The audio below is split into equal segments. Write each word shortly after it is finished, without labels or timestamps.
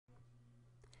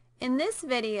In this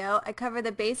video, I cover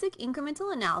the basic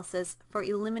incremental analysis for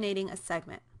eliminating a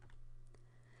segment.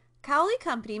 Cowley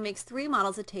Company makes 3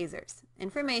 models of tasers.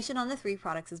 Information on the 3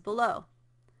 products is below.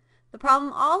 The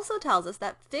problem also tells us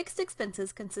that fixed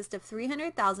expenses consist of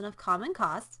 $300,000 of common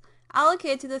costs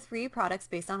allocated to the 3 products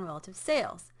based on relative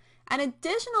sales. And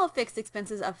additional fixed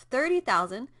expenses of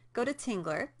 $30,000 go to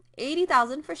Tingler,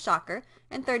 $80,000 for Shocker,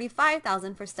 and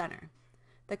 $35,000 for Stunner.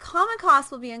 The common costs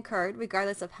will be incurred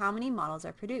regardless of how many models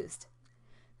are produced.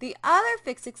 The other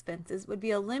fixed expenses would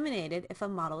be eliminated if a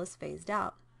model is phased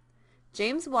out.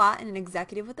 James Watt, an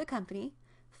executive with the company,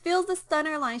 feels the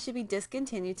Stunner line should be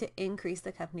discontinued to increase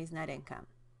the company's net income.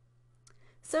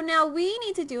 So now we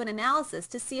need to do an analysis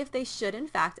to see if they should in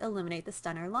fact eliminate the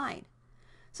Stunner line.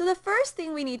 So the first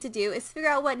thing we need to do is figure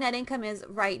out what net income is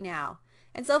right now.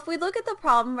 And so if we look at the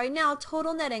problem right now,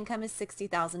 total net income is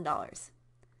 $60,000.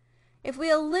 If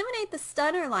we eliminate the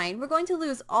Stunner line, we're going to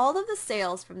lose all of the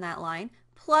sales from that line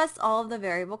plus all of the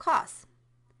variable costs.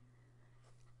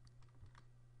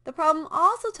 The problem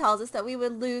also tells us that we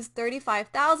would lose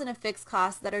 $35,000 of fixed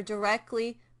costs that are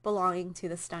directly belonging to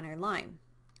the Stunner line.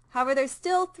 However, there's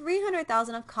still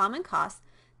 $300,000 of common costs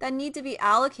that need to be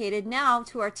allocated now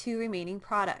to our 2 remaining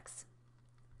products.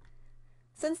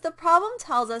 Since the problem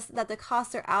tells us that the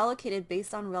costs are allocated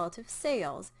based on relative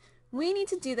sales, we need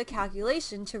to do the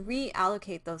calculation to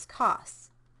reallocate those costs.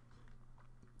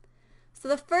 So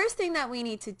the first thing that we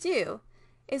need to do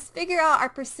is figure out our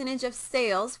percentage of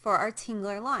sales for our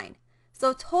Tingler line.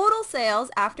 So total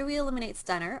sales after we eliminate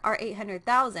Stunner are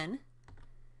 $800,000.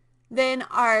 Then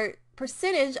our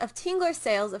percentage of Tingler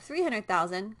sales of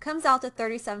 $300,000 comes out to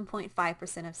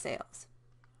 37.5% of sales.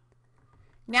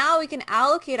 Now we can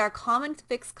allocate our common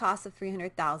fixed cost of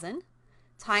 $300,000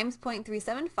 times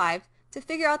 0.375 to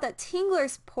figure out that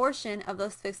Tingler's portion of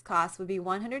those fixed costs would be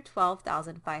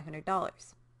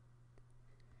 $112,500.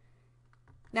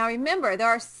 Now remember, there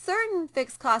are certain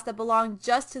fixed costs that belong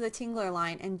just to the Tingler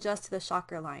line and just to the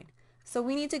Shocker line. So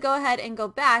we need to go ahead and go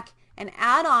back and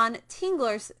add on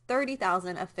Tingler's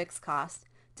 $30,000 of fixed costs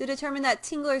to determine that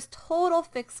Tingler's total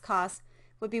fixed cost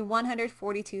would be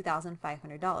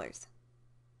 $142,500.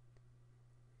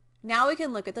 Now we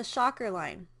can look at the Shocker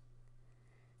line.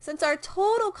 Since our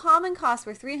total common costs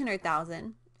were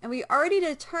 $300,000 and we already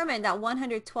determined that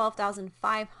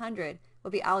 $112,500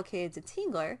 would be allocated to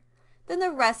Tingler, then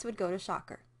the rest would go to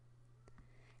Shocker.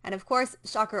 And of course,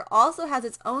 Shocker also has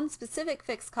its own specific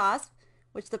fixed costs,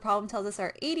 which the problem tells us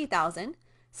are $80,000,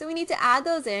 so we need to add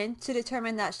those in to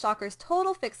determine that Shocker's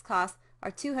total fixed costs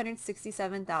are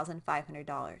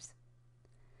 $267,500.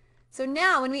 So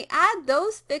now when we add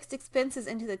those fixed expenses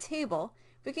into the table,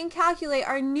 we can calculate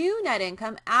our new net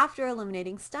income after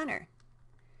eliminating Stunner.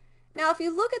 Now if you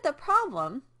look at the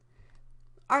problem,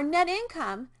 our net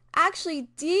income actually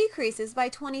decreases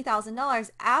by $20,000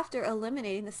 after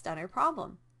eliminating the Stunner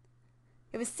problem.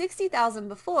 It was $60,000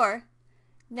 before,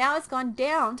 now it's gone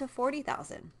down to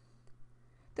 $40,000.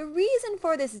 The reason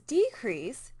for this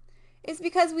decrease is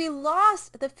because we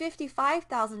lost the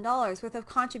 $55,000 worth of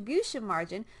contribution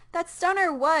margin that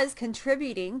Stunner was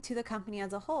contributing to the company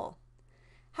as a whole.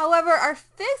 However, our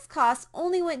fixed costs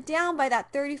only went down by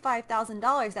that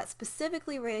 $35,000 that's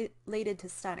specifically related to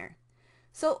Stunner.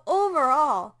 So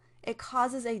overall, it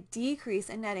causes a decrease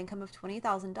in net income of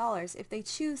 $20,000 if they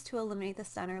choose to eliminate the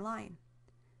Stunner line.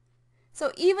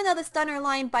 So even though the Stunner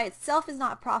line by itself is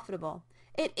not profitable,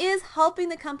 it is helping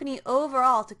the company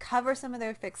overall to cover some of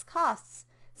their fixed costs.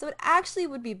 So it actually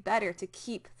would be better to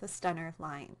keep the Stunner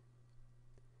line.